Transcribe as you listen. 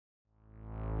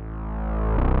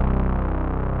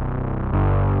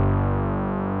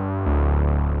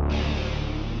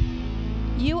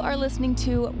are listening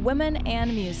to Women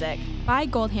and Music, by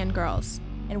Goldhand Girls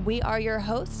and we are your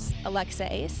hosts, Alexa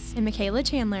Ace. and Michaela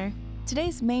Chandler.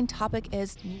 Today's main topic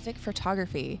is music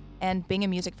photography, and being a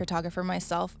music photographer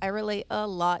myself, I relate a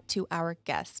lot to our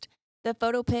guest. The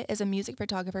photo pit is a music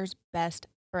photographer's best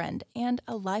friend and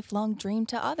a lifelong dream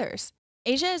to others.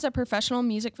 Asia is a professional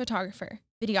music photographer,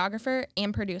 videographer,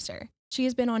 and producer. She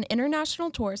has been on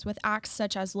international tours with acts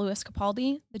such as Louis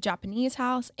Capaldi, The Japanese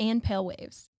House, and Pale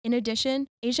Waves. In addition,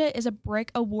 Asia is a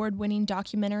BRIC award-winning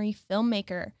documentary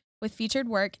filmmaker with featured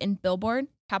work in Billboard,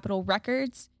 Capitol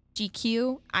Records,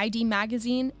 GQ, ID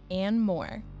Magazine, and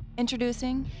more.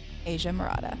 Introducing Asia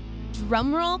Murata.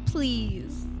 Drumroll,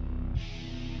 please.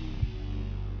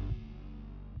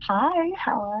 Hi,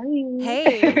 how are you?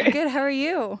 Hey, good. How are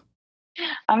you?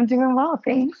 I'm doing well,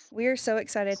 thanks. We're so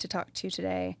excited to talk to you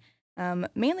today,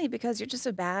 mainly because you're just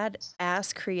a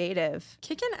badass creative.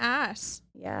 Kicking ass.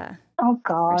 Yeah, Oh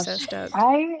we're gosh. so stoked.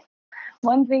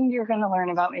 One thing you're gonna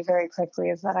learn about me very quickly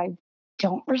is that I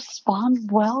don't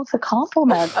respond well to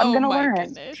compliments. I'm gonna learn.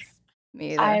 Goodness.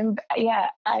 Me either.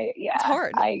 It's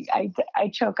hard. I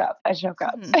choke up.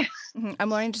 I'm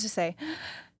learning just to say,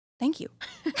 thank you.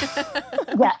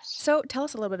 Yes. So tell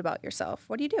us a little bit about yourself.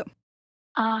 What do you do?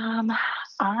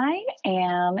 I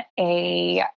am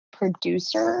a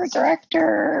producer,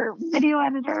 director, video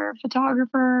editor,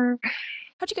 photographer.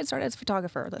 How'd you get started as a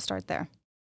photographer? Let's start there.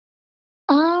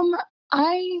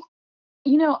 I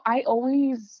I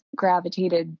always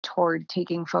gravitated toward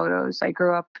taking photos. I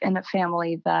grew up in a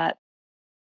family that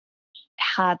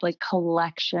had like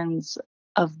collections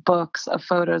of books of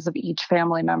photos of each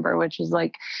family member, which is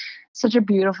like such a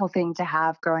beautiful thing to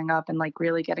have growing up and like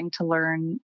really getting to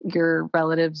learn your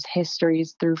relatives'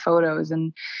 histories through photos.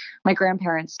 And my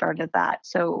grandparents started that.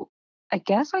 So I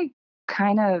guess I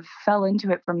kind of fell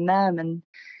into it from them. And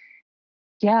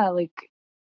yeah, like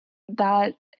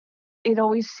that, it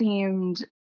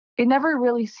never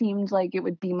really seemed like it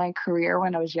would be my career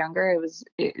when I was younger.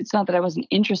 It's not that I wasn't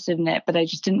interested in it, but I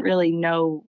just didn't really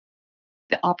know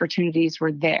the opportunities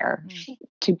were there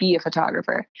to be a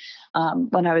photographer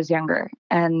when I was younger.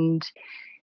 And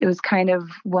it was kind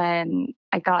of when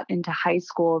I got into high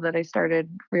school that I started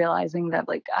realizing that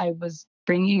like I was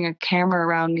bringing a camera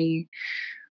around me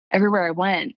everywhere I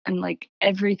went, and like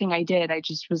everything I did, I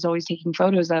just was always taking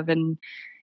photos of. And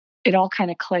it all kind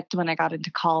of clicked when I got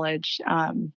into college.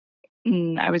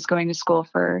 I was going to school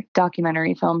for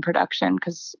documentary film production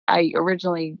because I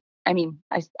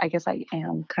guess I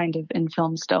am kind of in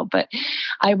film still, but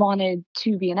I wanted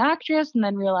to be an actress and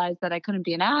then realized that I couldn't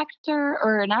be an actor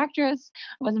or an actress.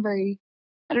 I wasn't very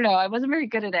good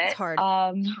at it. It's hard.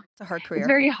 It's a hard career. It's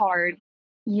very hard.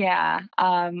 Yeah.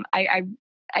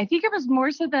 I think it was more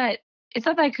so that it's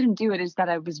not that I couldn't do it, is that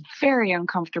I was very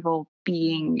uncomfortable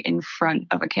being in front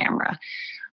of a camera.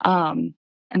 And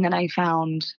then I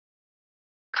found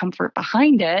comfort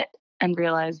behind it and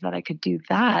realized that I could do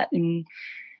that. And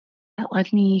that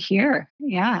led me here.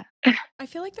 Yeah. I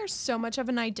feel like there's so much of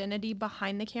an identity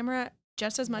behind the camera,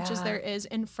 just as much as Yeah. there is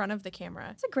in front of the camera.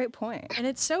 That's a great point. And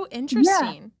it's so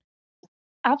interesting.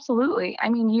 Absolutely. I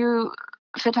mean, you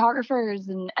photographers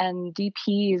and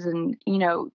DPs and,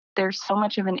 there's so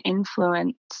much of an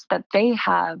influence that they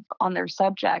have on their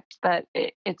subject that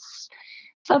it's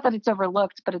not that it's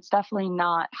overlooked, but it's definitely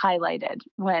not highlighted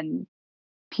when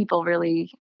people really,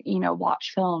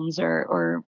 watch films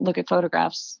or look at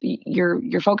photographs.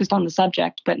 You're focused on the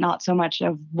subject, but not so much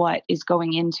of what is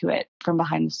going into it from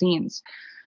behind the scenes.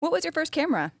 What was your first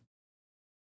camera?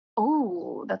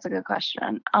 Oh, that's a good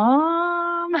question.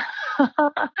 I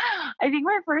think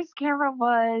my first camera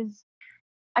was,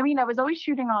 I was always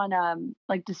shooting on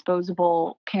like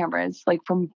disposable cameras, like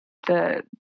from the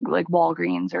like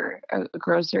Walgreens or a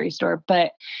grocery store.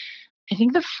 But I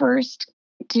think the first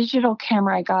digital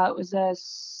camera I got was a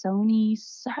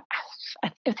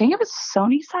I think it was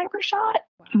Sony Cybershot,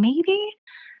 maybe.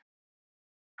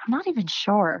 I'm not even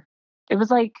sure. It was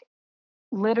like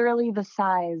literally the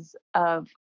size of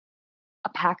a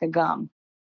pack of gum,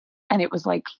 and it was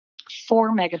like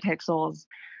 4 megapixels,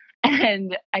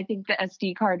 and I think the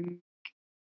SD card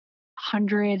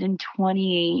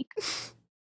 128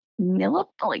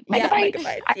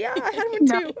 megabytes. Yeah, I had one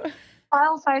too.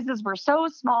 File sizes were so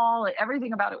small.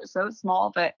 Everything about it was so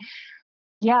small. But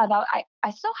yeah,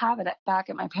 I still have it back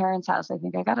at my parents' house. I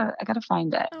think I gotta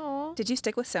find it. Aw. Did you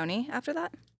stick with Sony after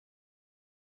that?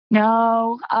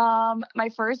 No, my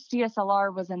first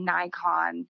DSLR was a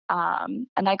Nikon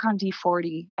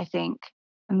D40, I think,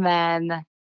 and then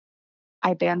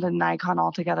I abandoned Nikon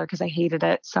altogether because I hated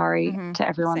it. Sorry to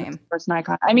everyone that Same. supports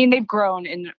Nikon. I mean, they've grown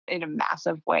in a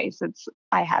massive way since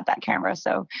I had that camera.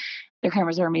 So their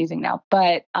cameras are amazing now.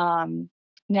 But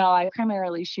no, I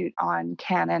primarily shoot on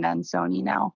Canon and Sony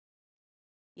now.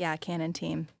 Yeah, Canon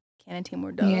team. Canon team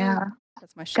were Yeah, dope.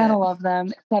 That's my gotta shit. love them.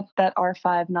 Except that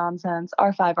R5 nonsense,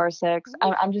 R5, R6.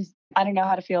 I'm just, I don't know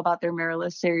how to feel about their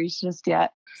mirrorless series just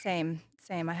yet. Same.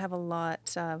 I have a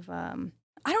lot of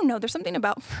I don't know. There's something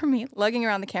about for me lugging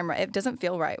around the camera. It doesn't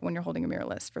feel right when you're holding a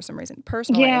mirrorless for some reason.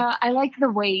 Personally, Yeah, I like the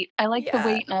weight. I like the yeah,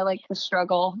 weight and I like the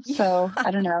struggle. yeah, So I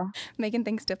don't know. making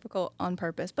things difficult on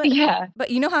purpose. Yeah,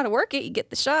 But you know how to work it. You get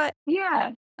the shot.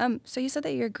 yeah. So you said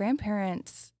that your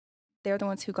grandparents, they're the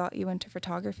ones who got you into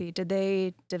photography. Did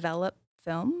they develop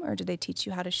film or did they teach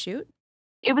you how to shoot?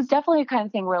 It was definitely a kind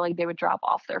of thing where like they would drop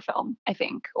off their film, I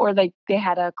think, or like they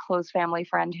had a close family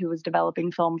friend who was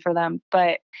developing film for them.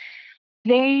 But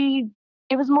they,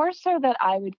 it was more so that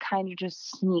I would kind of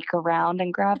just sneak around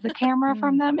and grab the camera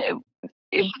from Mm. them.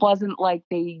 It wasn't like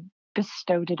they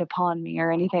bestowed it upon me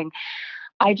or anything.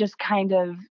 I just kind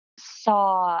of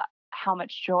saw how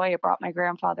much joy it brought my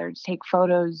grandfather to take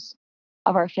photos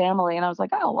of our family, and I was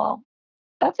like, "Oh, well,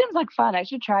 that seems like fun. I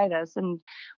should try this." And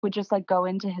would just like go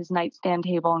into his nightstand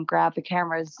table and grab the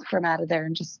cameras from out of there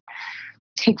and just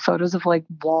take photos of like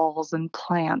walls and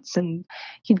plants. And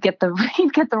he'd get the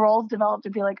he'd get the rolls developed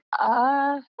and be like,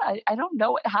 I don't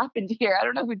know what happened here. I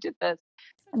don't know who did this.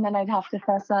 And then I'd have to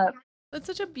fess up. That's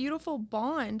such a beautiful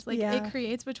bond. Like it Yeah.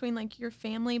 creates between like your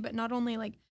family, but not only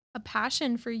like a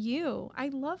passion for you. I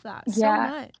love that so Yeah,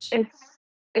 much. it's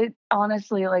it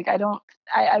honestly, like,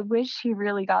 I wish he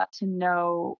really got to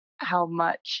know how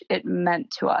much it meant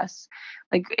to us.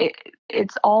 Like,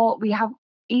 it's all we have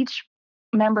each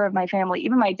member of my family,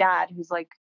 even my dad, who's like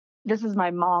this is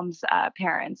my mom's,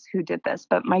 parents who did this,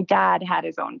 but my dad had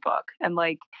his own book, and,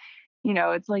 like,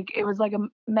 it's like it was, like,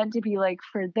 meant to be, like,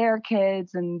 for their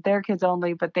kids and their kids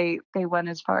only, but they went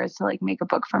as far as to, like, make a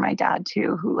book for my dad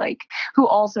too, who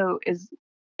also is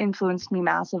influenced me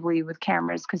massively with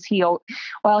cameras because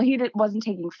while wasn't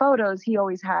taking photos, he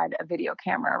always had a video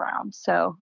camera around.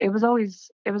 So it was always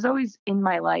in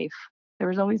my life. There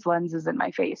was always lenses in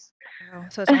my face. Wow.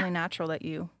 So it's only natural that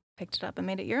you picked it up and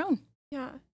made it your own.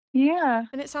 Yeah. Yeah.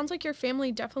 And it sounds like your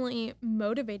family definitely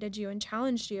motivated you and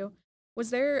challenged you. Was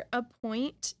there a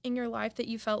point in your life that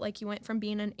you felt like you went from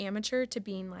being an amateur to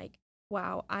being like,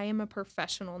 wow, I am a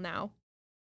professional now?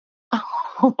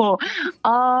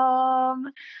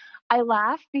 um, I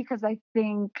laugh because I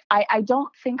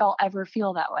don't think I'll ever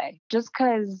feel that way. Just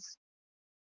because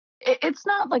it's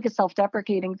not like a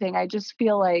self-deprecating thing. I just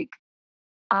feel like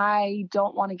I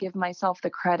don't want to give myself the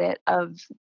credit of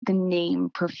the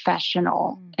name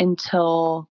professional Mm.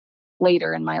 until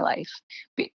later in my life.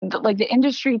 Like the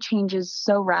industry changes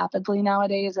so rapidly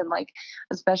nowadays, and like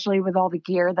especially with all the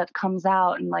gear that comes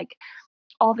out and like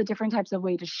all the different types of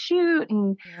way to shoot,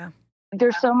 and Yeah.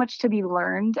 there's so much to be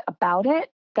learned about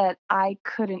it that I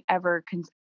couldn't ever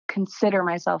consider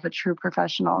myself a true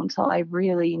professional until I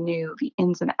really knew the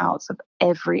ins and outs of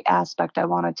every aspect I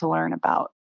wanted to learn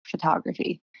about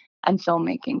photography and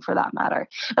filmmaking for that matter.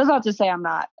 That's not to say I'm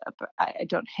not, I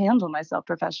don't handle myself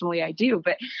professionally. I do,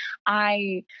 but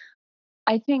I,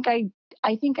 I think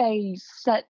I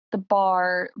set the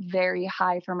bar very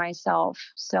high for myself.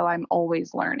 So I'm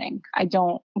always learning. I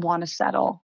don't want to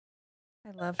settle. I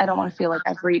love I don't want that. to feel like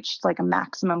I've reached like a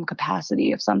maximum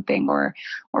capacity of something or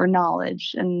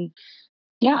knowledge. And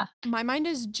yeah, My mind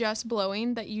is just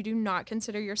blowing that you do not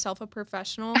consider yourself a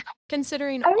professional,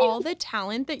 considering I mean, all the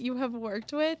talent that you have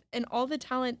worked with and all the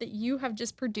talent that you have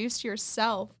just produced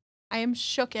yourself. I am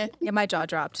shooketh. Yeah, my jaw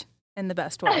dropped in the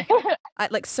best way. I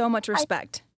like so much I,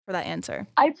 respect for that answer.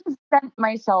 I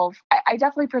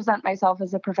definitely present myself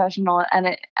as a professional,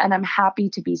 and I'm happy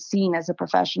to be seen as a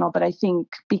professional. But I think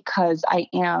because I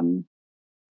am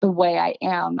the way I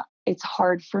am, it's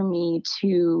hard for me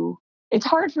to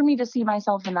see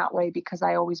myself in that way because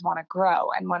I always want to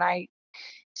grow. And when I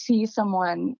see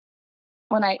someone,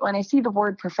 when I see the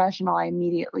word professional, I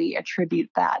immediately attribute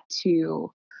that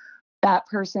to that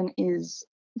person is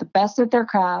the best at their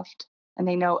craft and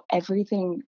they know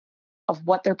everything of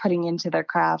what they're putting into their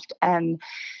craft. And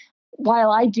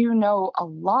while I do know a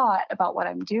lot about what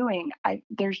I'm doing,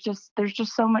 there's just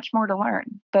so much more to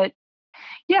learn. But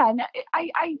yeah, and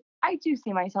I do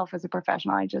see myself as a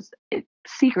professional.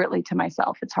 Secretly to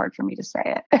myself, it's hard for me to say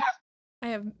it. I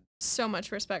have so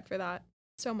much respect for that.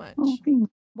 So Oh, much.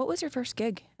 thanks. What was your first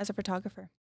gig as a photographer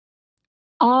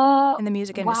Uh, in the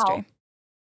music wow. industry?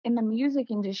 In the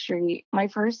music industry, my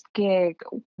first gig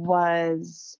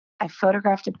was I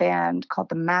photographed a band called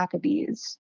the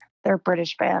Maccabees. They're a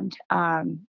British band.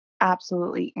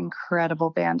 Absolutely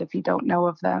incredible band if you don't know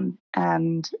of them.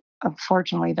 And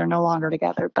unfortunately they're no longer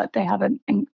together, but they have an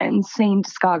insane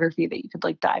discography that you could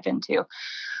like dive into.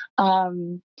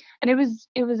 And it was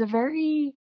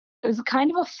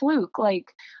kind of a fluke.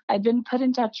 Like I'd been put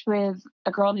in touch with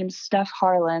a girl named Steph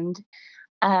Harland,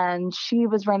 and she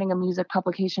was running a music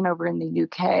publication over in the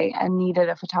UK and needed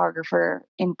a photographer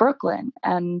in Brooklyn.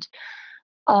 And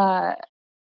uh,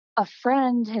 a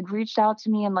friend had reached out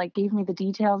to me and like gave me the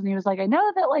details, and he was like, I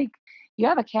know that like you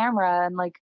have a camera and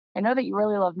like I know that you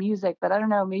really love music, but I don't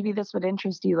know, maybe this would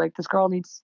interest you. Like this girl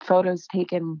needs photos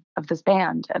taken of this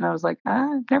band. And I was like,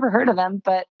 I've never heard of them,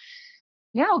 but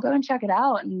yeah, I'll go and check it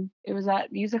out. And it was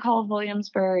at Music Hall of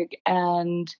Williamsburg,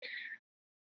 and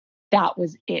that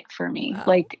was it for me. Wow.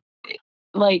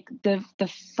 Like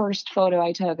the first photo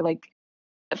I took, like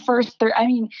the first I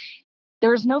mean,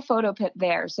 there was no photo pit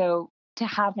there. So to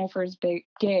have my first big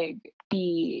gig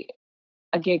be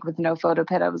a gig with no photo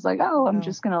pit, I was like, oh, I'm Wow.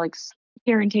 just gonna like sit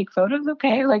here and take photos.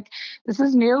 Okay, like this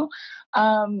is new.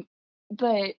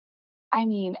 But I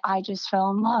mean, I just fell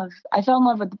in love. I fell in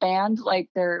love with the band. Like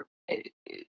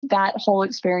that whole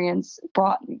experience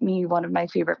brought me one of my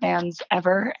favorite bands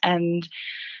ever, and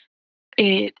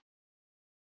it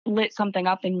lit something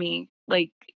up in me.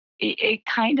 Like it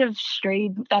kind of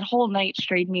strayed, that whole night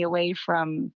strayed me away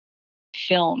from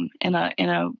film in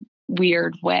a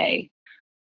weird way.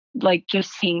 Like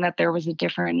just seeing that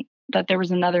that there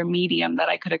was another medium that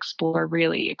I could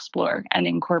really explore and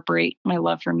incorporate my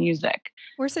love for music.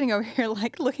 We're sitting over here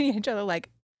like looking at each other like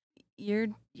you're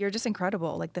just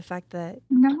incredible. Like the fact that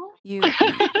No.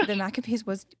 the Maccabees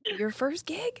was your first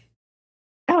gig.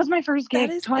 That was my first That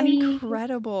gig, is 2011,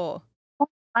 incredible.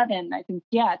 I think.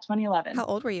 Yeah, 2011. How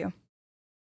old were you?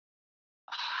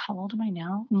 How old am I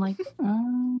now? I'm like,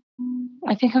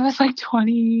 I think I was like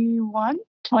 21,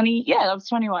 20. Yeah, I was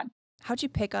 21. How'd you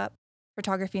pick up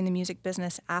photography in the music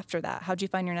business after that? How'd you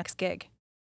find your next gig?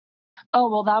 Oh,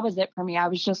 well, that was it for me. I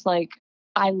was just like,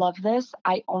 I love this.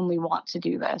 I only want to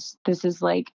do this. This is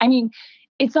like, I mean,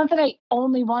 it's not that I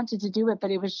only wanted to do it,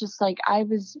 but it was just like I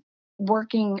was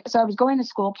working. So I was going to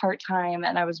school part time,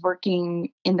 and I was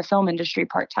working in the film industry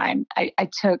part time. I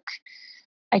took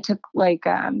like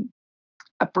a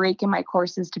break in my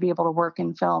courses to be able to work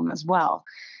in film as well,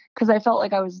 because I felt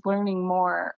like I was learning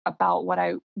more about what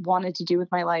I wanted to do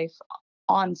with my life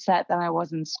on set than I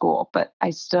was in school, but I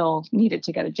still needed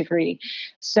to get a degree.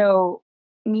 So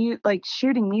like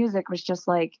shooting music was just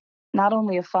like not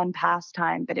only a fun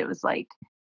pastime, but it was like,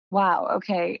 wow,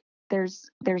 okay, there's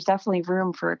definitely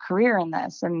room for a career in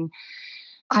this. And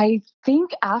I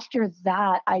think after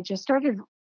that, I just started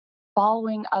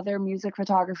following other music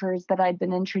photographers that I'd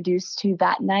been introduced to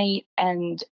that night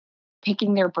and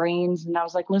picking their brains. And I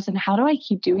was like, listen, how do I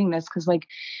keep doing this? Because, like,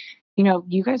 you know,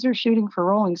 you guys are shooting for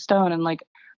Rolling Stone, and like,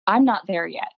 I'm not there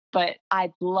yet, but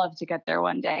I'd love to get there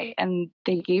one day. And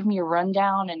they gave me a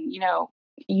rundown, and, you know,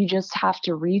 you just have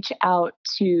to reach out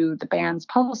to the band's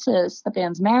publicist, the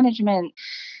band's management,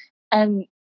 and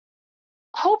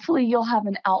hopefully you'll have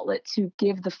an outlet to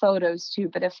give the photos to.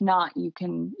 But if not, you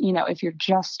can, you know, if you're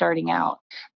just starting out,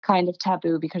 kind of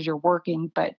taboo because you're working,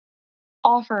 but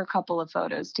offer a couple of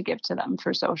photos to give to them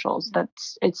for socials.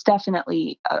 It's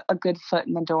definitely a good foot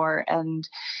in the door, and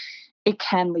it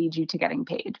can lead you to getting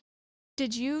paid.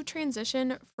 Did you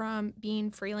transition from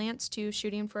being freelance to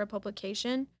shooting for a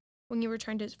publication when you were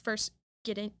trying to first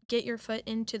get your foot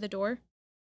into the door?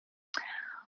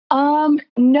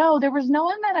 No, there was no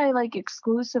one that I like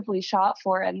exclusively shot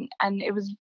for, and it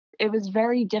was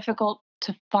very difficult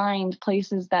to find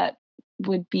places that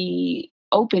would be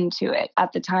open to it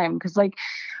at the time, because like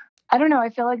I don't know, I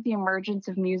feel like the emergence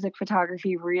of music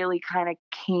photography really kind of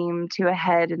came to a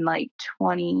head in like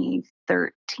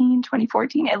 2013,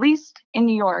 2014, at least in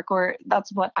New York, or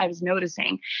that's what I was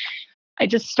noticing. I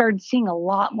just started seeing a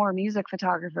lot more music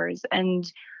photographers, and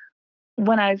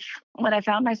when I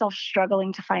found myself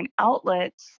struggling to find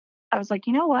outlets, I was like,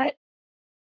 you know what?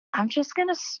 I'm just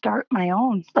gonna start my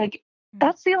own. Like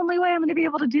that's the only way I'm gonna be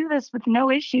able to do this with no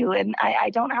issue. And I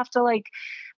don't have to like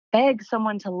beg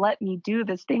someone to let me do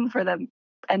this thing for them.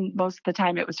 And most of the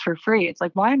time it was for free. It's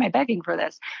like, why am I begging for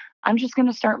this? I'm just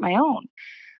gonna start my own.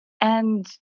 And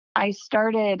I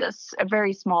started a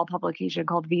very small publication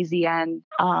called VZN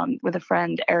with a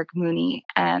friend, Eric Mooney,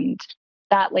 and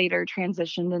that later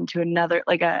transitioned into another,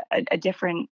 like a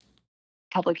different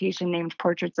publication named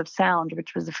Portraits of Sound,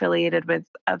 which was affiliated with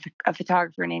a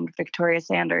photographer named Victoria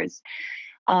Sanders.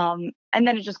 And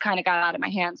then it just kind of got out of my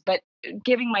hands. But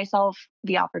giving myself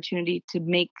the opportunity to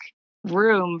make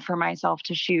room for myself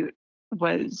to shoot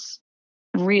was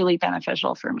really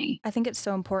beneficial for me. I think it's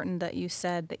so important that you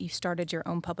said that you started your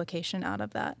own publication out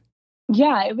of that.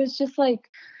 Yeah, it was just like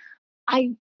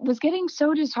I was getting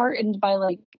so disheartened by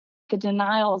like the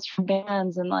denials from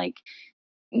bands and like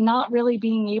not really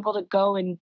being able to go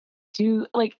and do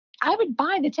like I would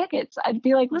buy the tickets. I'd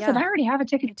be like, listen, I Yeah, already have a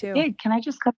ticket me to the too. gig. Can I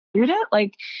just come shoot it?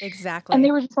 Like, and they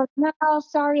Exactly. were just like, no,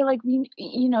 sorry. Like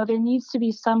there needs to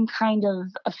be some kind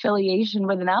of affiliation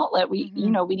with an outlet. Hmm.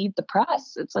 We need the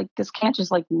press. It's like, this can't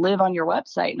just like live on your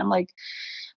website. And I'm like,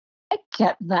 I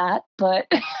get that, but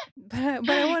I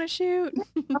But I want to shoot.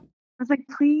 was like,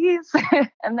 please.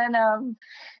 And then,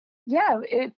 yeah,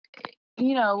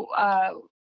 you know, uh,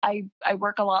 I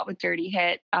work a lot with Dirty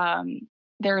Hit.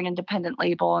 They're an independent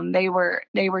label, and they were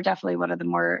definitely one of the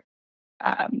more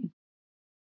um,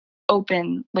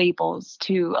 open labels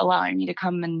to allowing me to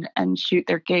come and shoot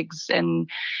their gigs, and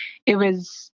it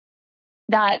was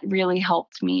that really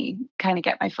helped me kind of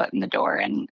get my foot in the door,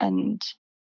 and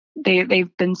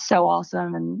they've been so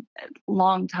awesome and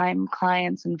longtime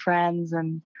clients and friends,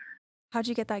 and How'd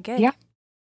you get that yeah. gig?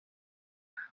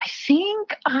 I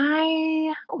think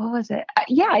I what was it?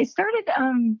 Yeah, I started.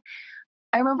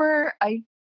 I remember I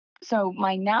So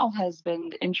my now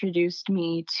husband introduced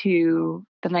me to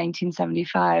the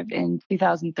 1975 in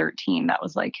 2013. That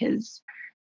was like his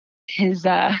he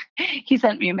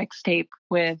sent me a mixtape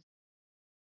with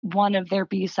one of their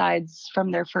B-sides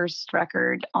from their first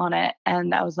record on it,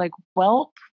 and I was like,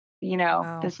 well,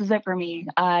 Wow. this is it for me.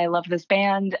 I love this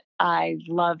band. I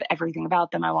love everything about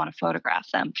them. I want to photograph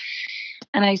them.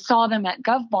 And I saw them at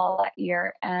Gov Ball that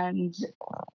year, and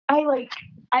I like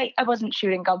I wasn't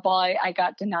shooting Gov Ball. I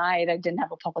got denied. I didn't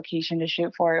have a publication to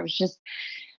shoot for. It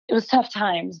was tough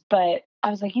times, but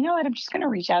I was like, you know what? I'm just gonna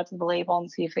reach out to the label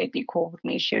and see if they'd be cool with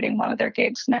me shooting one of their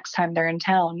gigs next time they're in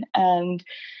town. And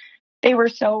they were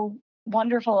so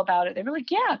wonderful about it. They were like,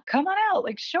 yeah, come on out,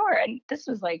 like sure. And this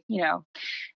was like,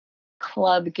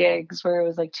 club gigs where it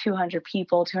was like 200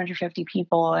 people, 250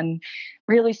 people, and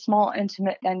really small,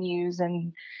 intimate venues.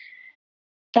 And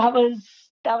that was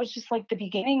that was just like the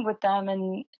beginning with them.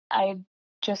 And I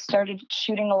just started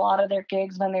shooting a lot of their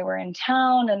gigs when they were in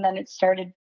town, and then it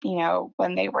started,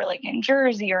 when they were like in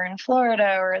Jersey or in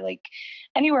Florida or like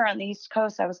anywhere on the East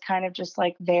Coast. I was kind of just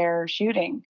like there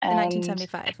shooting. The And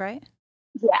 1975, right?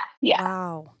 yeah, yeah.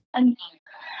 Wow. and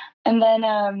and then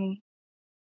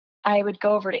I would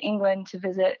go over to England to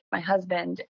visit my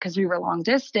husband because we were long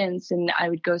distance, and I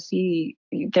would go see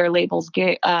their labels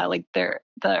gig, like their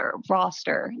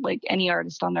roster, like any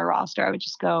artist on their roster. I would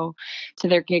just go to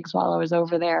their gigs while I was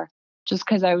over there, just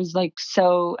because I was like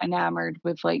so enamored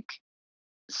with like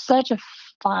such a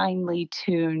finely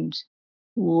tuned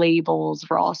labels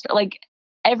roster. Like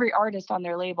every artist on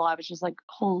their label, I was just like,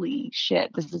 holy shit,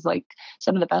 this is like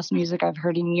some of the best music I've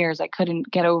heard in years. I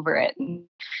couldn't get over it. And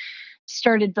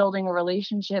started building a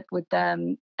relationship with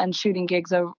them and shooting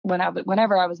gigs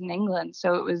whenever I was in England.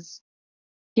 So it was,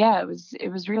 yeah, it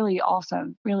was really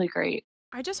awesome, really great.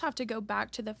 I just have to go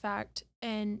back to the fact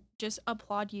and just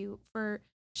applaud you for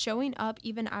showing up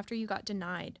even after you got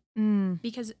denied. Mm.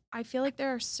 Because I feel like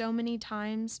there are so many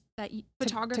times that To Gov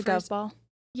photographers, Ball.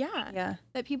 yeah, Yeah.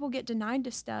 that people get denied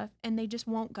to stuff and they just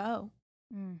won't go.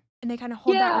 Mm. And they kind of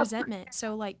hold that Yeah, resentment.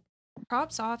 So like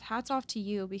props off, hats off to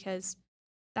you because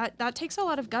that takes a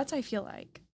lot of guts, I feel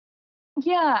like.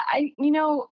 yeah.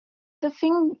 The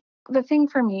thing the thing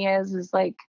for me is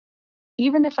like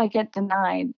even if I get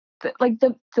denied,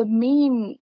 the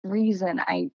main reason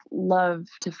I love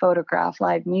to photograph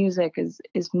live music is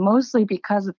mostly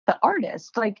because of the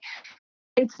artist. Like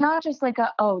it's not just like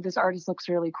oh, this artist looks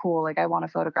really cool, like I want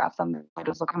to photograph them, the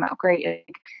photos will come out great.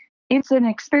 It's an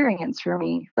experience for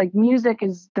me. Like music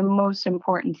is the most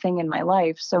important thing in my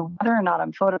life, so whether or not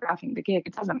I'm photographing the gig,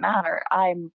 it doesn't matter.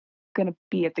 I'm going to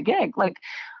be at the gig. Like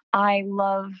I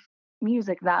love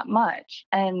music that much,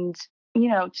 and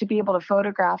to be able to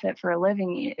photograph it for a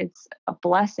living, it's a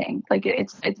blessing. Like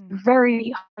it's a Mm.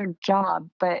 very hard job,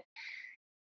 but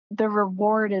the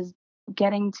reward is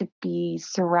getting to be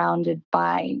surrounded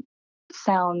by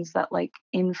sounds that like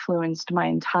influenced my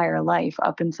entire life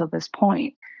up until this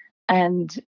point.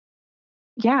 And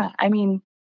yeah, I mean,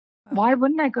 Wow. why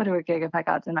wouldn't I go to a gig if I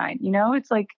got denied?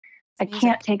 It's like It's I can't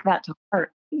music. take that to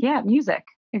heart. Yeah, music.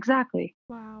 Exactly.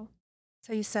 Wow.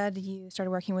 So you said you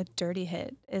started working with Dirty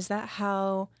Hit. Is that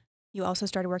how you also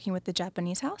started working with the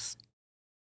Japanese house?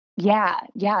 Yeah,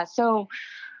 yeah. So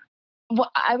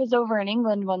I was over in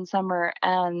England one summer,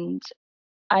 and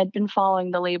I'd been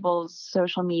following the label's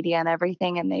social media and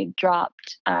everything, and they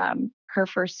dropped her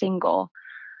first single.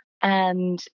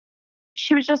 And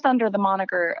she was just under the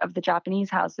moniker of the Japanese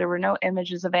house. There were no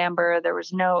images of Amber. There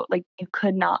was no, like, you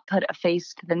could not put a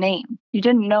face to the name. You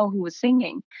didn't know who was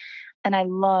singing. And I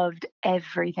loved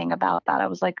everything about that. I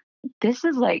was like, this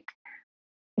is like,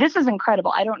 this is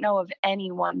incredible. I don't know of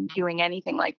anyone doing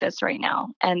anything like this right now.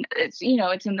 And it's,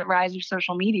 it's in the rise of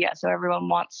social media. So everyone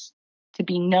wants to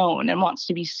be known and wants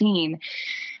to be seen.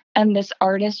 And this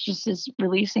artist just is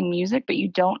releasing music, but you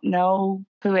don't know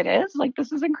who it is. Like,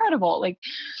 this is incredible. Like,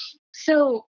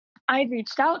 so I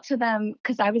reached out to them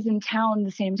because I was in town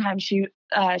the same time she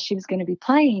was going to be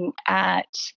playing at,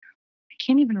 I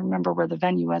can't even remember where the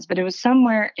venue was, but it was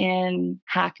somewhere in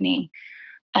Hackney.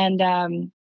 And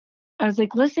I was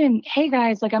like, listen, hey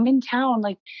guys, like I'm in town.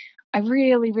 Like, I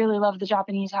really, really love the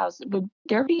Japanese house. Would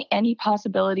there be any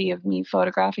possibility of me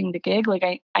photographing the gig?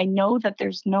 Like, I know that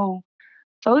there's no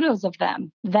photos of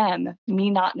them,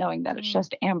 me not knowing that it's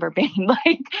just Amber Bain.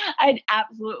 Like, I had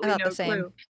absolutely About no the same.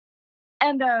 clue.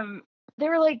 And they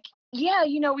were like, yeah,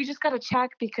 we just got to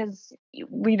check because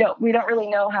we don't really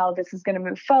know how this is going to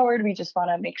move forward. We just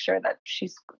want to make sure that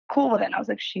she's cool with it. And I was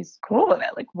like, she's cool with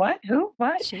it? Like, what? Who?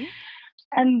 What? She?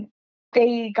 And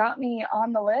they got me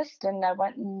on the list, and I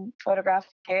went and photographed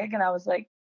the gig, and I was like,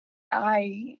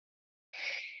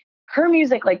 her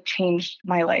music like changed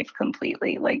my life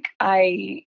completely. Like,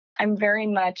 I'm very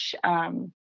much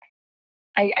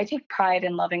I take pride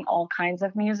in loving all kinds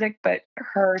of music, but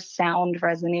her sound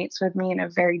resonates with me in a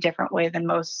very different way than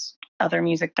most other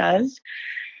music does.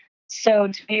 So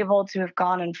to be able to have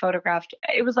gone and photographed,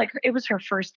 it was her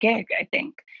first gig, I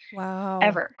think, Wow.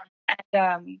 ever.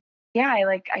 And yeah,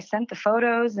 I sent the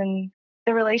photos, and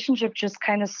the relationship just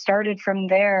kind of started from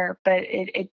there, but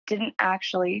it didn't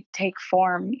actually take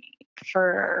form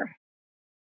for,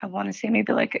 I want to say,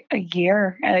 maybe like a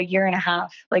year and a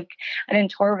half. Like, I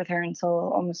didn't tour with her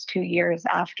until almost 2 years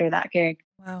after that gig.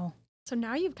 Wow. So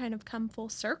now you've kind of come full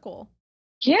circle.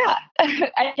 Yeah,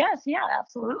 I guess. Yeah,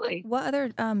 absolutely. What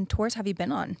other tours have you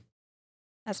been on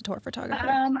as a tour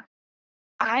photographer?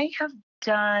 I have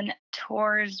done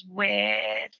tours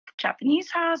with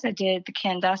Japanese House. I did the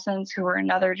Candescents, who were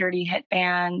another dirty hit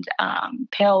band,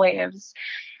 Pale Waves,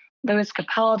 Louis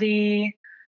Capaldi.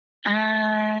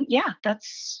 And yeah,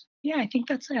 I think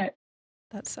that's it.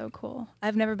 That's so cool.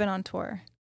 I've never been on tour.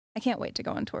 I can't wait to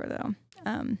go on tour though.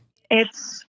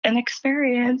 It's an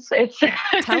experience.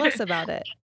 Tell us about it.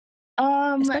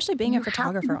 Especially being a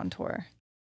photographer on tour.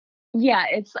 Yeah,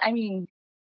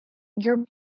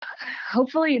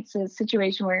 hopefully it's a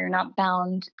situation where you're not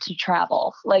bound to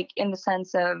travel, like in the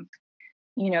sense of,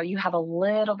 you have a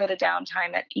little bit of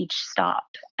downtime at each stop,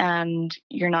 and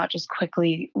you're not just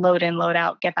quickly load in, load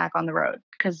out, get back on the road,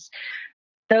 because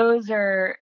those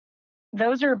are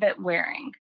a bit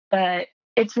wearing. But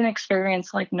it's an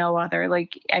experience like no other.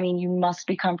 Like, you must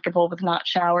be comfortable with not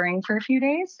showering for a few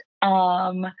days,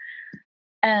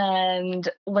 and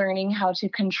learning how to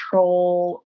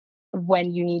control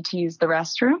when you need to use the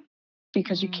restroom,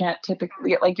 because you can't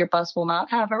typically, like, your bus will not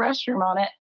have a restroom on it.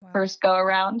 Wow. First go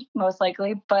around, most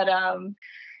likely. But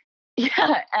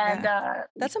yeah, and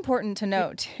that's important to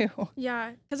know too.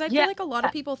 Yeah, because I feel like a lot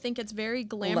of people think it's very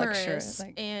glamorous,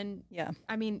 Luxury, and yeah,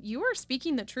 you are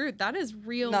speaking the truth. That is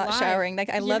real. Not life. Showering. Like,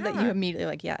 I love that you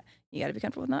immediately you got to be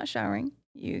comfortable with not showering.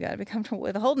 You got to be comfortable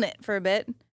with holding it for a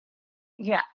bit.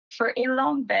 Yeah, for a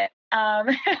long bit.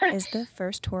 Is the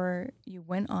first tour you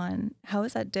went on, how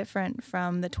is that different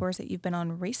from the tours that you've been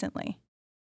on recently?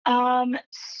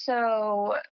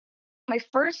 So my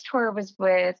first tour was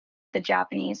with the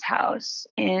Japanese House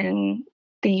in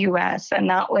the US, and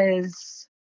that was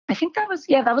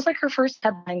like her first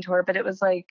headline tour, but it was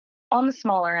like on the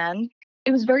smaller end.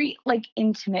 It was very like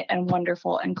intimate and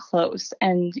wonderful and close,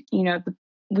 and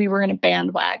we were in a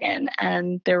bandwagon,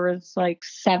 and there was like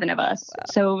 7 of us. Wow.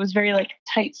 So it was very like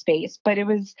tight space, but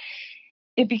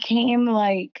it became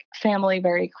like family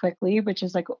very quickly, which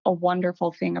is like a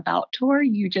wonderful thing about tour.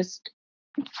 You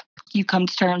come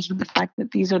to terms with the fact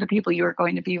that these are the people you are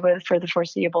going to be with for the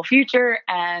foreseeable future,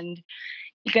 and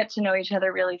you get to know each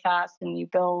other really fast, and you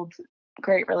build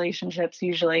great relationships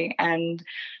usually. And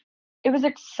it was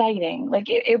exciting. Like,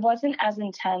 it wasn't as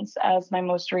intense as my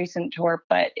most recent tour,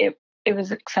 but it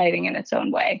was exciting in its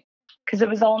own way because it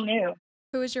was all new.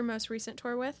 Who was your most recent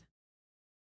tour with?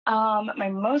 My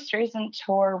most recent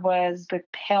tour was with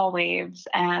Pale Waves,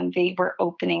 and they were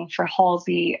opening for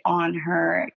Halsey on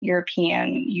her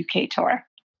European UK tour.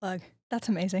 Plug. That's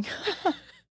amazing.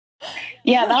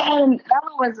 Yeah, that one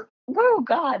was, oh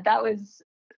God, that was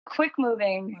quick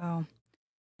moving. Wow.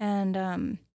 And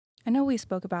I know we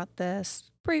spoke about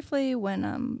this briefly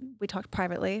when we talked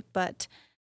privately, but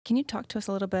can you talk to us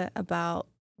a little bit about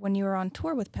when you were on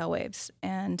tour with Pale Waves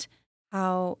and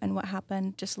how and what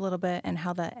happened, just a little bit, and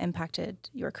how that impacted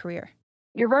your career?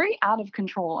 You're very out of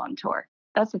control on tour.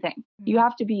 That's the thing. You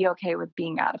have to be okay with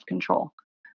being out of control.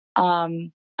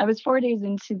 I was 4 days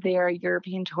into their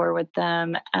European tour with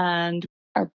them, and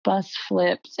our bus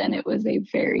flipped, and it was a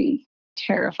very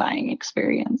terrifying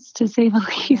experience, to say the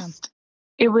Yeah. least.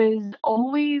 It was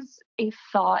always a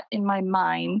thought in my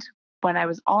mind when I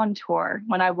was on tour,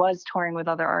 when I was touring with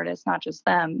other artists, not just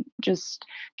them, just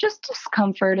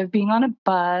discomfort of being on a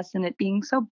bus and it being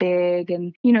so big,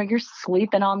 and you're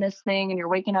sleeping on this thing and you're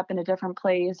waking up in a different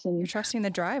place, You're and trusting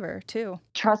the driver too.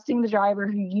 trusting the driver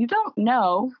who you don't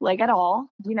know, like, at all.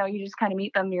 You just kind of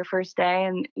meet them your first day,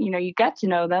 and you get to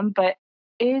know them, but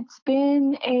it's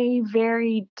been a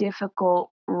very difficult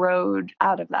road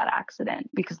out of that accident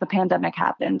because the pandemic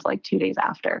happened like 2 days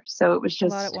after. So it was A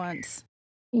lot at just, once.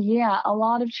 yeah, a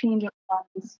lot of change at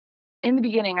once. In the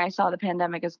beginning, I saw the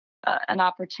pandemic as an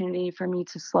opportunity for me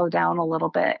to slow down a little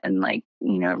bit and, like,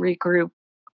 regroup.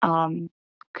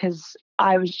 Because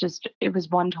it was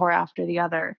one tour after the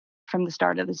other from the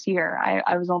start of this year.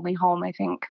 I was only home, I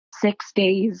think, 6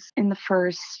 days in the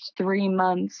first 3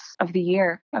 months of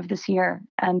this year.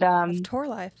 And That's tour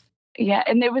life. yeah,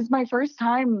 and it was my first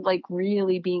time, like,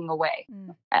 really being away,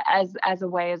 Mm. as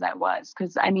away as I was,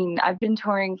 because I mean, I've been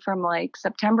touring from, like,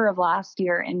 September of last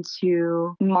year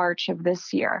into March of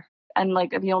this year, and,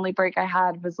 like, the only break I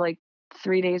had was, like,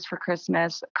 3 days for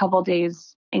Christmas, a couple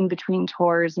days in between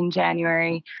tours in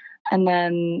January, and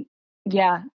then,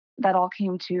 yeah, that all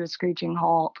came to a screeching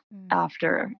halt Mm.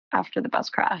 after the bus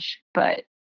crash. But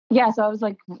yeah, so I was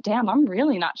like, "Damn, I'm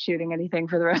really not shooting anything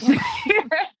for the rest of the year."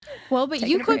 Well, but Taking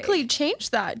you a break. quickly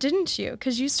changed that, didn't you?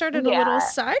 Because you started a Yeah, little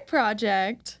side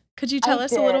project. Could you I tell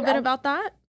us a little did. bit about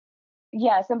that?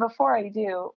 Yes, and before I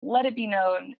do, let it be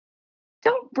known,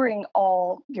 don't bring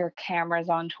all your cameras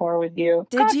on tour with you.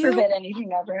 Did God you? forbid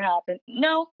anything ever happened.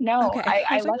 No, no. Okay. I, I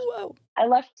I was like, left whoa. I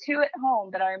left two at home,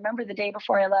 but I remember the day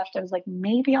before I left, I was like,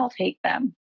 maybe I'll take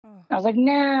them. Oh. I was like,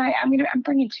 nah, I'm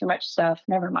bringing too much stuff.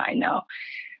 Never mind. No.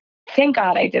 Thank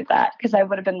God I did that, because I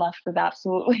would have been left with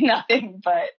absolutely nothing.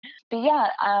 But yeah,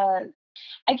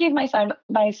 I gave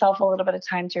myself a little bit of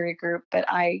time to regroup, but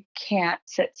I can't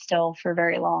sit still for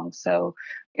very long. So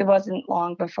it wasn't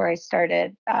long before I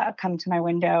started come to my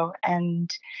window and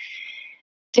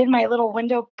did my little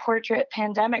window portrait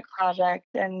pandemic project,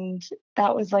 and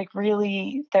that was, like,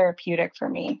 really therapeutic for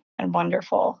me and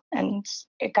wonderful, and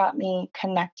it got me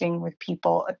connecting with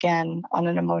people again on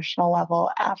an emotional level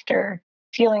after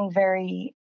feeling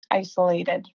very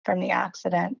isolated from the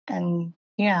accident. And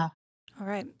yeah. All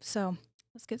right. So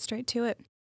let's get straight to it.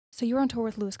 So you were on tour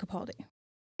with Lewis Capaldi.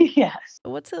 Yes.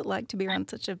 What's it like to be around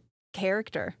such a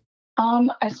character?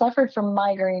 I suffered from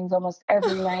migraines almost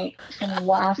every night from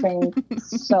laughing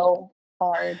so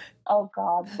hard. Oh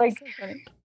God. Like, So funny.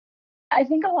 I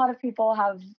think a lot of people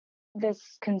have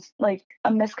this like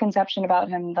a misconception about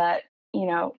him that,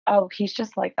 oh, he's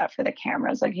just like that for the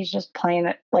cameras. Like, he's just playing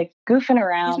it, like, goofing He's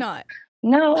around. not.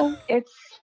 No, it's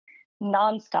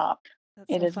nonstop. That's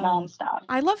It so is fun. nonstop.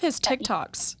 I love his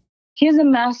TikToks. He is a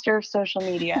master of social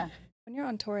media. When you're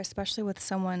on tour, especially with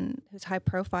someone who's high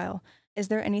profile, is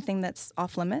there anything that's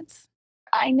off limits?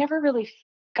 I never really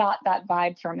got that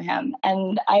vibe from him.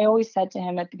 And I always said to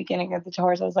him at the beginning of the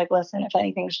tours, I was like, listen, if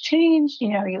anything's changed, you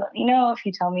let me know. If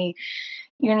you tell me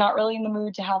you're not really in the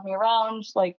mood to have me around,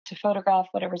 like, to photograph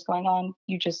whatever's going on,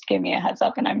 you just give me a heads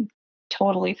up and I'm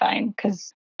totally fine.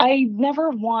 Cause I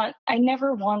never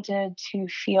wanted to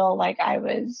feel like I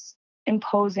was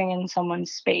imposing in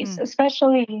someone's space, Mm.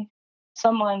 especially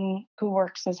someone who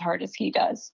works as hard as he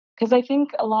does. Cause I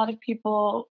think a lot of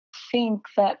people think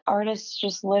that artists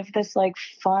just live this, like,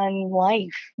 fun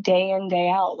life day in, day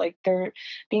out. Like, they're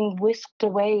being whisked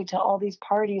away to all these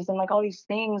parties and, like, all these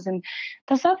things. And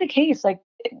that's not the case. Like,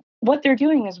 what they're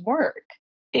doing is work.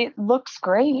 It looks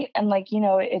great, and, like,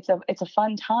 it's a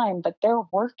fun time, but they're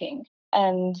working.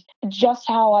 And just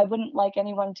how I wouldn't like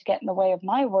anyone to get in the way of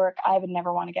my work, I would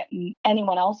never want to get in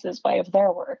anyone else's way of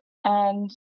their work.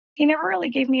 And he never really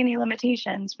gave me any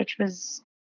limitations, which was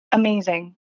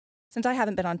amazing. Since I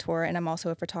haven't been on tour and I'm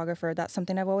also a photographer, that's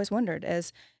something I've always wondered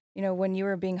is, when you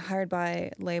were being hired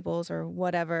by labels or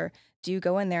whatever, do you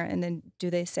go in there and then do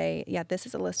they say, yeah, this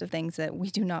is a list of things that we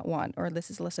do not want, or this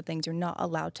is a list of things you're not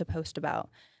allowed to post about?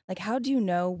 Like, how do you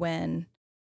know when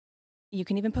you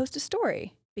can even post a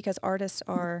story? Because artists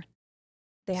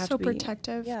they have So to be,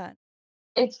 protective. yeah.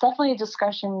 It's definitely a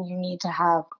discussion you need to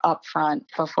have up front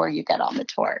before you get on the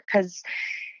tour. Because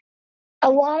a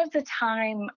lot of the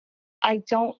time, I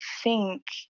don't think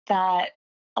that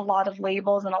a lot of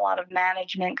labels and a lot of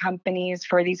management companies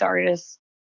for these artists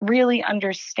really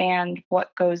understand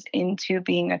what goes into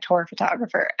being a tour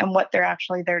photographer and what they're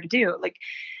actually there to do. Like,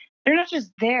 they're not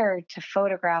just there to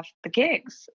photograph the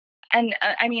gigs. And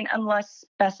I mean, unless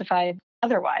specified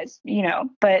otherwise,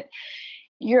 but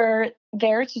you're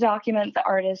there to document the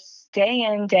artist day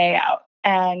in, day out.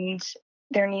 And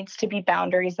there needs to be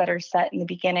boundaries that are set in the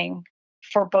beginning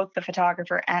for both the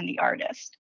photographer and the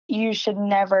artist. You should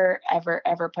never, ever,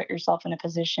 ever put yourself in a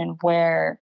position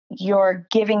where you're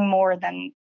giving more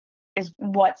than is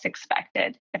what's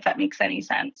expected, if that makes any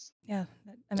sense. Yeah, I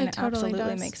mean, It it totally absolutely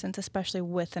does. makes sense, especially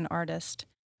with an artist.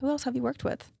 Who else have you worked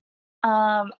with?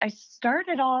 I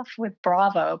started off with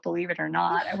Bravo, believe it or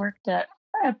not. I worked at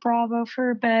Bravo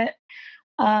for a bit.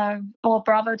 Well,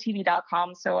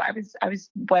 BravoTV.com. So I was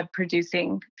web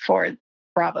producing for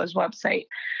Bravo's website.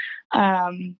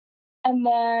 And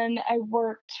then I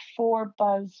worked for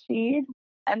BuzzFeed,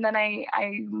 and then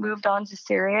I moved on to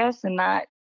Sirius, and that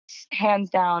hands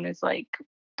down is like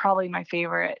probably my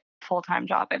favorite full-time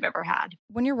job I've ever had.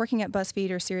 When you're working at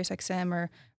BuzzFeed or SiriusXM or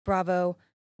Bravo,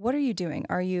 what are you doing?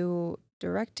 Are you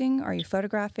directing? Are you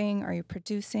photographing? Are you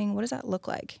producing? What does that look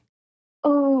like?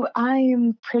 Oh, I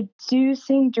am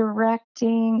producing,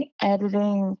 directing,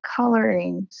 editing,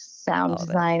 coloring, sound All of it.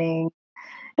 designing.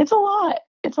 It's a lot.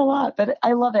 It's a lot, but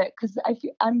I love it because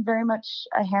I'm very much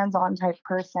a hands-on type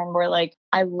person where like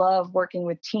I love working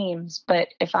with teams, but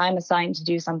if I'm assigned to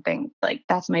do something, like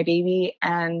that's my baby,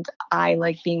 and I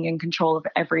like being in control of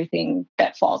everything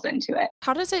that falls into it.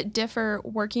 How does it differ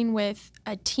working with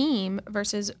a team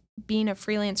versus being a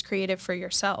freelance creative for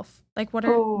yourself? Like what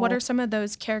Oh, are some of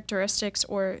those characteristics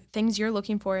or things you're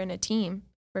looking for in a team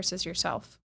versus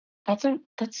yourself?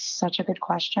 that's such a good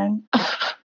question.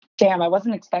 Damn, I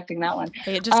wasn't expecting that one.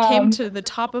 Hey, it just came Um, to the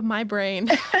top of my brain.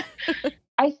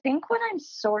 I think when I'm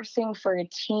sourcing for a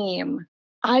team,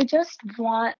 I just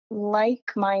want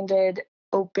like-minded,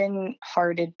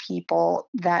 open-hearted people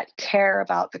that care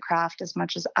about the craft as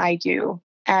much as I do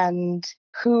and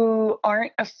who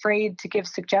aren't afraid to give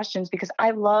suggestions because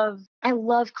I love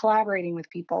collaborating with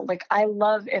people. Like I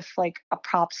love if like a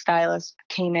prop stylist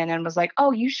came in and was like,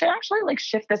 "Oh, you should actually like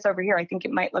shift this over here. I think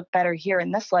it might look better here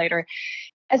in this light," or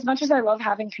as much as I love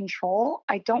having control,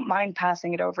 I don't mind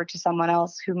passing it over to someone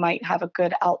else who might have a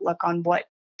good outlook on what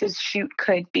this shoot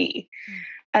could be. Mm.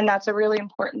 And that's a really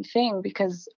important thing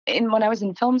because when I was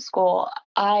in film school,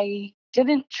 I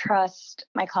didn't trust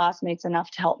my classmates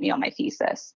enough to help me on my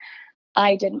thesis.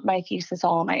 I did my thesis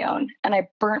all on my own and I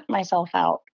burnt myself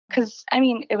out because I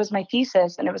mean, it was my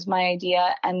thesis and it was my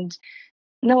idea. And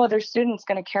no other student's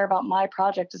going to care about my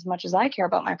project as much as I care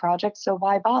about my project. So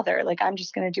why bother? Like, I'm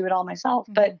just going to do it all myself.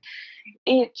 Mhm. But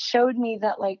it showed me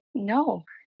that, like, no,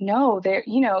 there,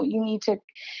 you need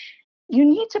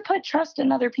to put trust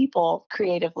in other people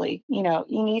creatively. You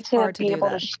need It's to hard to be do able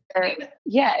to that. share.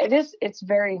 Yeah, it is. It's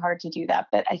very hard to do that.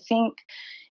 But I think,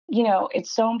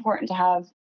 it's so important to have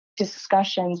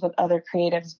discussions with other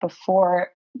creatives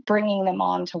before bringing them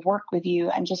on to work with you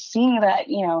and just seeing that,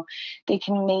 they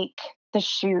can make the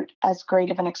shoot as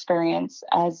great of an experience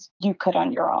as you could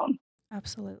on your own.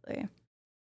 Absolutely.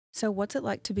 So what's it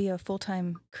like to be a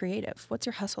full-time creative? What's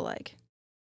your hustle like?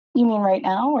 You mean right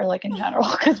now or like in general?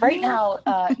 Because right now,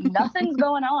 nothing's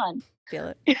going on.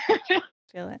 Feel it.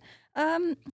 Feel it.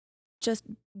 Um, just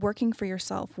working for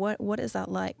yourself. What is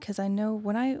that like? Because I know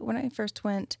when I first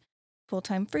went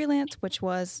full-time freelance, which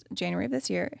was January of this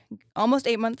year, almost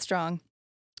 8 months strong.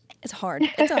 It's hard.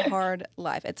 It's a hard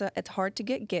life. It's hard to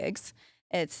get gigs.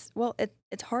 It's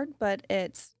hard, but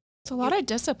It's a lot of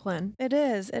discipline. it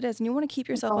is. It is. And you want to keep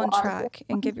It's a yourself on lot of track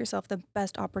and give yourself the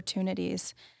best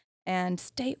opportunities and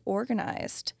stay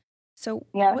organized. So,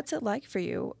 yeah. what's it like for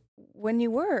you when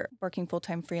you were working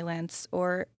full-time freelance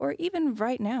or even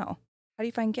right now? How do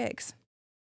you find gigs?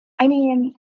 I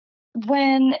mean,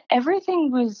 when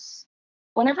everything was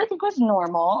when everything was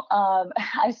normal,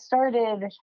 I started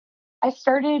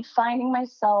finding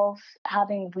myself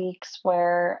having weeks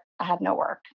where I had no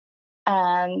work.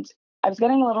 And I was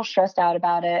getting a little stressed out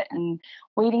about it and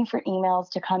waiting for emails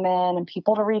to come in and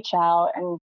people to reach out.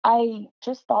 And I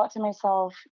just thought to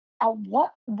myself,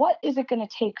 what is it going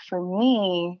to take for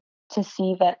me to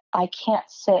see that I can't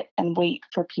sit and wait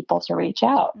for people to reach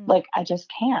out? Mm. Like I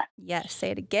just can't. Yes,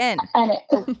 say it again. And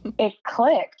it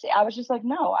clicked. I was just like,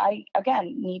 no, I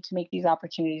again need to make these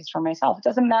opportunities for myself. It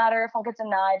doesn't matter if I'll get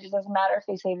denied. It doesn't matter if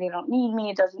they say they don't need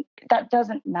me. That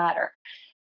doesn't matter.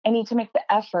 I need to make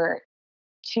the effort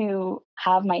to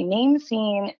have my name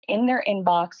seen in their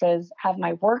inboxes, have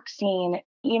my work seen.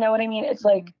 You know what I mean? It's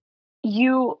like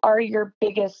you are your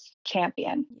biggest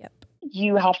champion. Yep.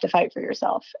 You have to fight for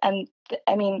yourself. And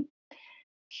I mean,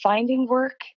 finding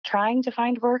work, trying to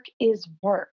find work is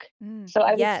work. So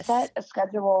I would Yes. set a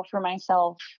schedule for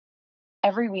myself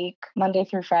every week, Monday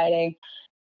through Friday,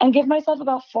 and give myself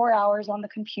about 4 hours on the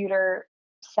computer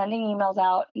sending emails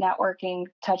out, networking,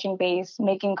 touching base,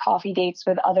 making coffee dates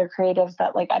with other creatives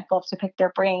that like I'd love to pick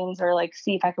their brains or like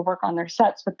see if I could work on their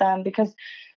sets with them. Because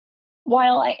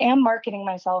while I am marketing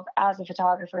myself as a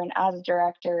photographer and as a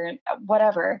director and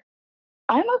whatever,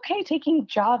 I'm okay taking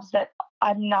jobs that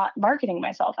I'm not marketing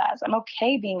myself as. I'm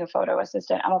okay being a photo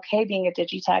assistant. I'm okay being a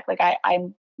digitech. Like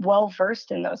I'm well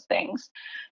versed in those things.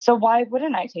 So why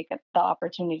wouldn't I take the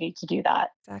opportunity to do that?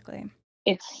 Exactly.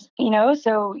 It's,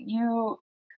 so you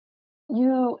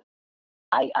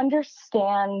I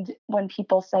understand when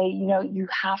people say, you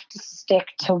have to stick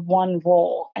to one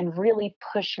role and really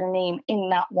push your name in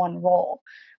that one role.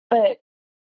 But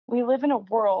we live in a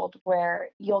world where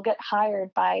you'll get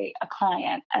hired by a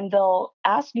client and they'll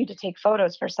ask you to take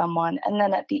photos for someone. And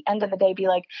then at the end of the day, be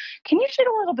like, can you shoot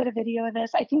a little bit of video of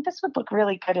this? I think this would look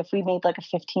really good if we made like a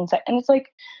 15 second. And it's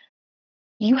like,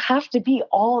 you have to be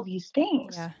all these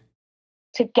things Yeah.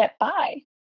 to get by.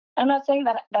 I'm not saying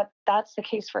that's the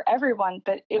case for everyone,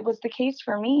 but it was the case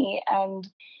for me. And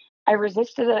I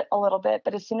resisted it a little bit.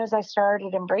 But as soon as I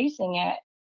started embracing it,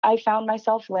 I found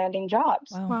myself landing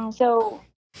jobs. Wow. Wow. So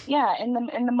yeah, in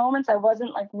the moments I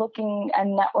wasn't like looking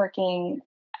and networking,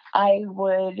 I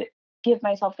would give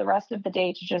myself the rest of the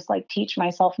day to just like teach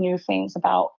myself new things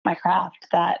about my craft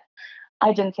that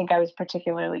I didn't think I was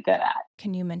particularly good at.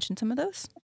 Can you mention some of those?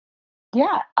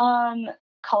 Yeah.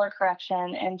 Color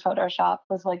correction in Photoshop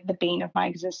was like the bane of my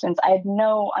existence. I had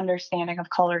no understanding of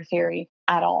color theory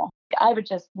at all. I would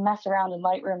just mess around in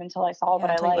Lightroom until I saw Yeah, what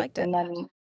I until you liked. liked it. And then,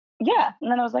 yeah.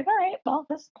 And then I was like, all right, well,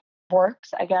 this works,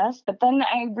 I guess. But then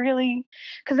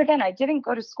because again, I didn't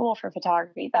go to school for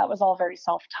photography. That was all very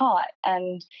self taught.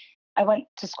 And I went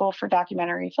to school for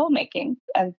documentary filmmaking.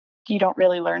 And you don't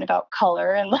really learn about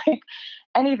color and like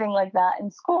anything like that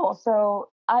in school. So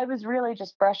I was really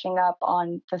just brushing up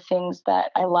on the things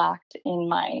that I lacked in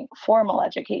my formal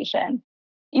education.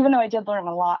 Even though I did learn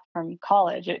a lot from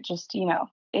college, it just,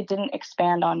 it didn't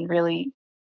expand on really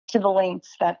to the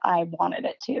lengths that I wanted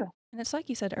it to. And it's like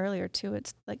you said earlier too,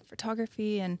 it's like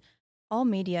photography and all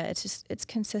media, it's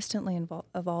consistently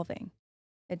evolving.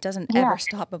 It doesn't Yeah. ever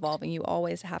stop evolving. You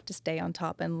always have to stay on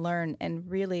top and learn and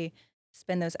really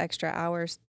spend those extra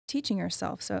hours teaching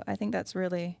yourself. So I think that's a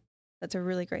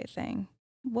really great thing.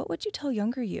 What would you tell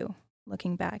younger you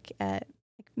looking back at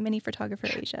like mini photographer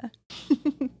Asia?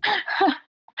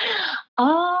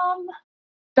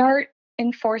 Start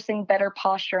enforcing better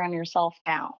posture on yourself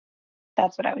now.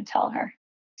 That's what I would tell her.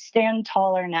 Stand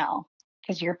taller now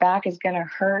because your back is going to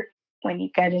hurt when you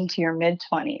get into your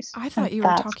mid-20s. I thought you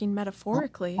were talking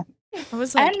metaphorically. I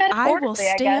was And like, I will metaphorically,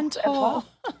 I stand guess, as well.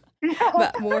 tall.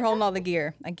 But we're holding all the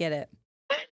gear. I get it.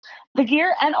 The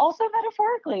gear and also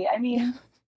metaphorically. I mean,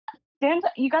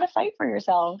 you got to fight for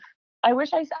yourself. I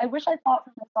wish I thought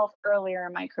for myself earlier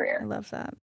in my I career. love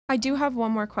that. I do have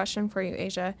one more question for you,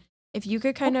 Asia. If you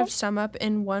could kind of sum up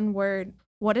in one word,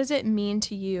 what does it mean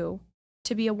to you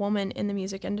to be a woman in the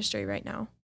music industry right now?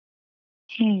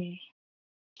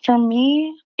 For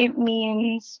me, it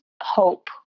means hope.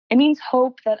 It means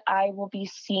hope that I will be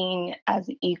seen as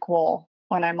equal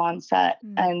when I'm on set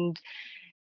and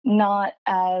not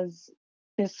as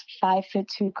this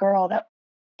 5'2" girl that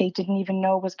they didn't even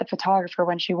know was the photographer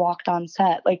when she walked on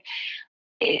set. Like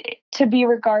to be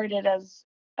regarded as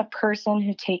a person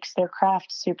who takes their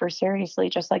craft super seriously,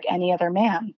 just like any other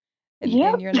man. And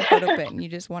you're in the photo pit and you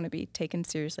just want to be taken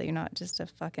seriously. You're not just a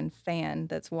fucking fan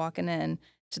that's walking in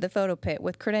to the photo pit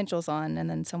with credentials on and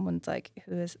then someone's like,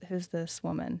 who's this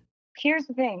woman? Here's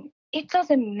the thing. It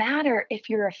doesn't matter if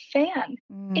you're a fan.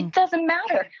 It doesn't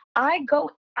matter.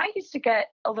 I used to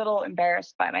get a little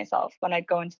embarrassed by myself when I'd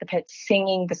go into the pit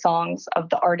singing the songs of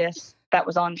the artist that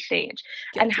was on stage.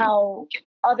 Guilty. And how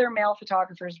other male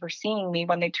photographers were seeing me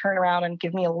when they turn around and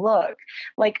give me a look.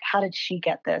 Like, how did she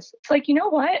get this? It's like, you know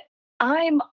what?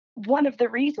 I'm one of the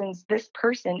reasons this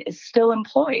person is still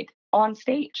employed on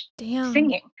stage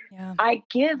singing. Yeah. I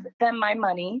give them my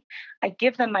money. I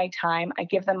give them my time. I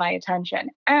give them my attention.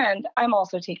 And I'm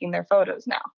also taking their photos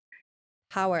now.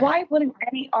 Power. Why wouldn't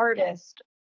any artist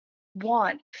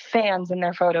want fans in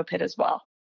their photo pit as well?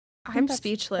 I'm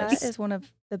speechless. That is one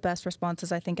of the best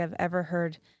responses I think I've ever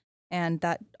heard. And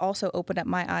that also opened up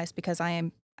my eyes because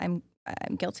I'm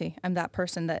guilty. I'm that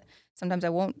person that sometimes I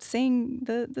won't sing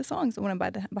the songs when I'm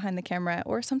behind the camera,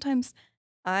 or sometimes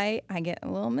I get a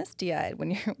little misty-eyed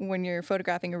when you're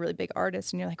photographing a really big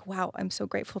artist and you're like, wow, I'm so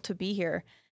grateful to be here.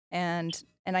 And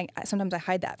I sometimes I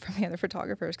hide that from the other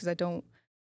photographers because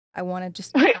I want to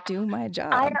just do my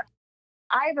job.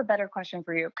 I have a better question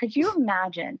for you. Could you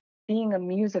imagine being a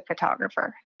music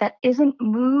photographer that isn't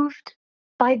moved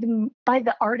by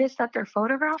the artist that they're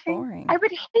photographing, Boring. I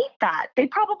would hate that. They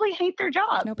probably hate their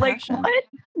job. No Like passion.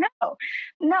 what?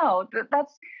 No.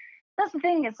 That's the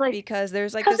thing. It's like Because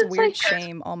there's like 'cause this it's weird like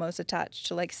shame almost attached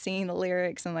to like seeing the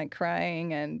lyrics and like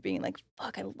crying and being like,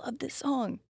 fuck, I love this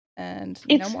song. And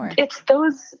no more. it's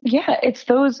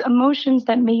those emotions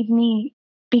that made me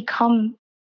become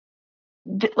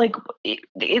like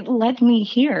it led me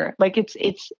here. Like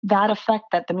it's that effect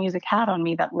that the music had on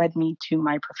me that led me to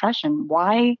my profession.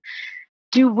 Why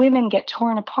do women get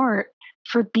torn apart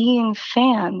for being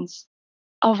fans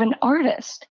of an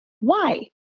artist? Why?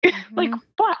 Like Mhm.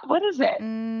 what is it?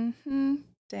 Mm-hmm.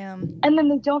 Damn. And then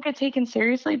they don't get taken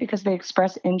seriously because they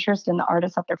express interest in the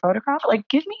artist that they're photographing. Like,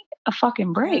 give me a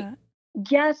fucking break. Yeah.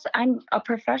 Yes, I'm a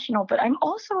professional, but I'm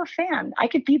also a fan. I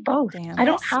could be both. Damn. I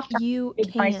don't Yes, have to you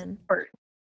hide my can. sport.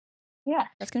 Yeah.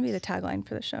 That's gonna be the tagline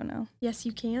for the show now. Yes,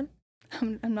 you can.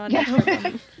 I'm not Yeah. sure.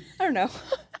 I don't know.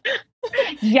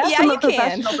 Yes, Yeah, I'm you a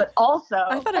professional, can. but also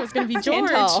I thought it was going to be Stand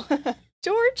George. tall.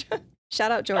 George.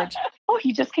 Shout out George. oh,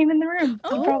 he just came in the room.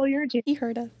 Oh. He probably heard you. He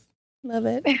heard us. Love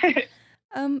it.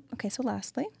 Okay, so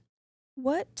lastly,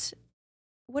 what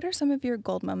are some of your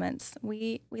gold moments?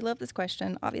 We love this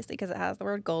question, obviously, because it has the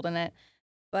word gold in it.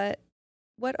 But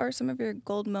what are some of your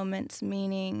gold moments?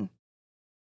 Meaning,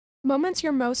 Moments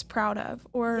you're most proud of,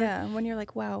 or yeah, when you're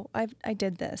like, wow, I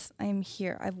did this. I am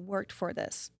here. I've worked for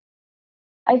this.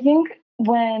 I think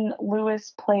when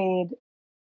Lewis played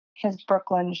his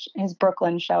Brooklyn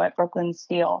show at Brooklyn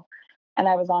Steel, and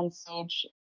I was on stage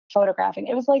photographing,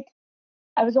 it was like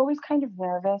I was always kind of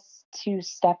nervous to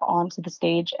step onto the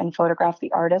stage and photograph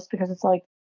the artist because it's like,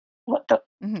 what the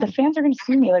Mhm. fans are going to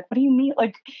see me. Like, what do you mean?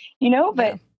 Like, you know,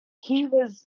 Yeah. but he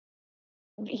was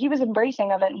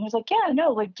embracing of it. And he was like, yeah,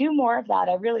 no, like do more of that.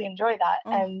 I really enjoy that.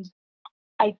 Oh. And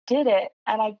I did it.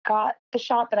 And I got the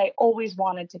shot that I always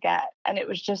wanted to get. And it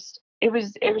was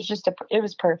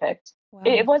perfect. Wow.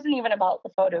 It wasn't even about the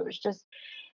photo. It was just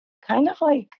kind of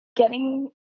like getting,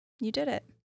 You did it.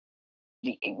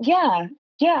 yeah.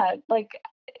 Like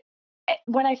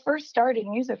when I first started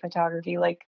music photography,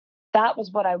 like that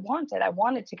was what I wanted. I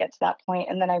wanted to get to that point.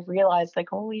 And then I realized like,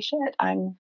 holy shit,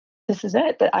 this is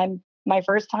it. That I'm my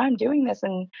first time doing this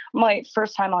and my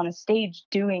first time on a stage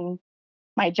doing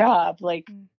my job, like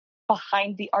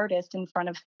behind the artist in front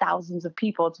of thousands of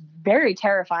people. It's very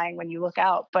terrifying when you look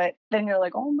out, but then you're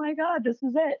like, oh my God, this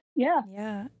is it. Yeah.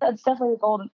 Yeah. That's definitely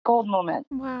a gold moment.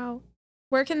 wow.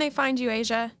 Where can they find you,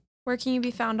 Asia? Where can you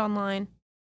be found online?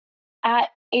 At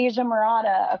Asia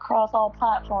Murata across all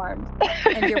platforms.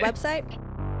 And your website?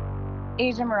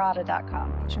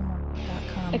 AsiaMurata.com.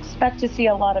 AsiaMurata.com. Expect to see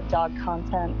a lot of dog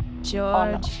content on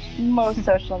George, most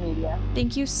social media.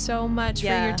 thank you so much for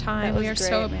Yeah, your time. that was We are great,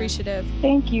 so man. appreciative.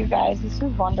 Thank you guys. This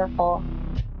was wonderful.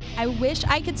 I wish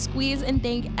I could squeeze and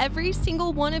thank every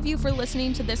single one of you for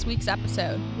listening to this week's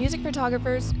episode. Music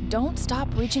photographers, don't stop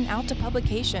reaching out to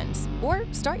publications or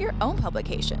start your own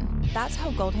publication. That's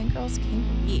how Gold Hand Girls came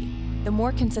to be. The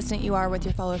more consistent you are with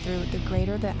your follow through, the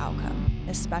greater the outcome,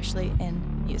 especially in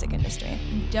the music industry.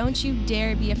 Don't you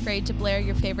dare be afraid to blare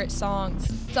your favorite songs.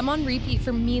 Some on repeat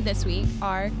for me this week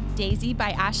are Daisy by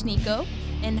Ash Nico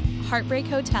and Heartbreak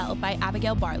Hotel by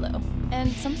Abigail Barlow.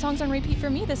 And some songs on repeat for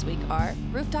me this week are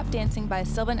Rooftop Dancing by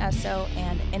Sylvan Esso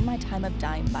and In My Time of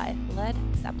Dying by Led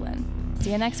Zeppelin.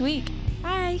 See you next week.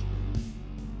 Bye!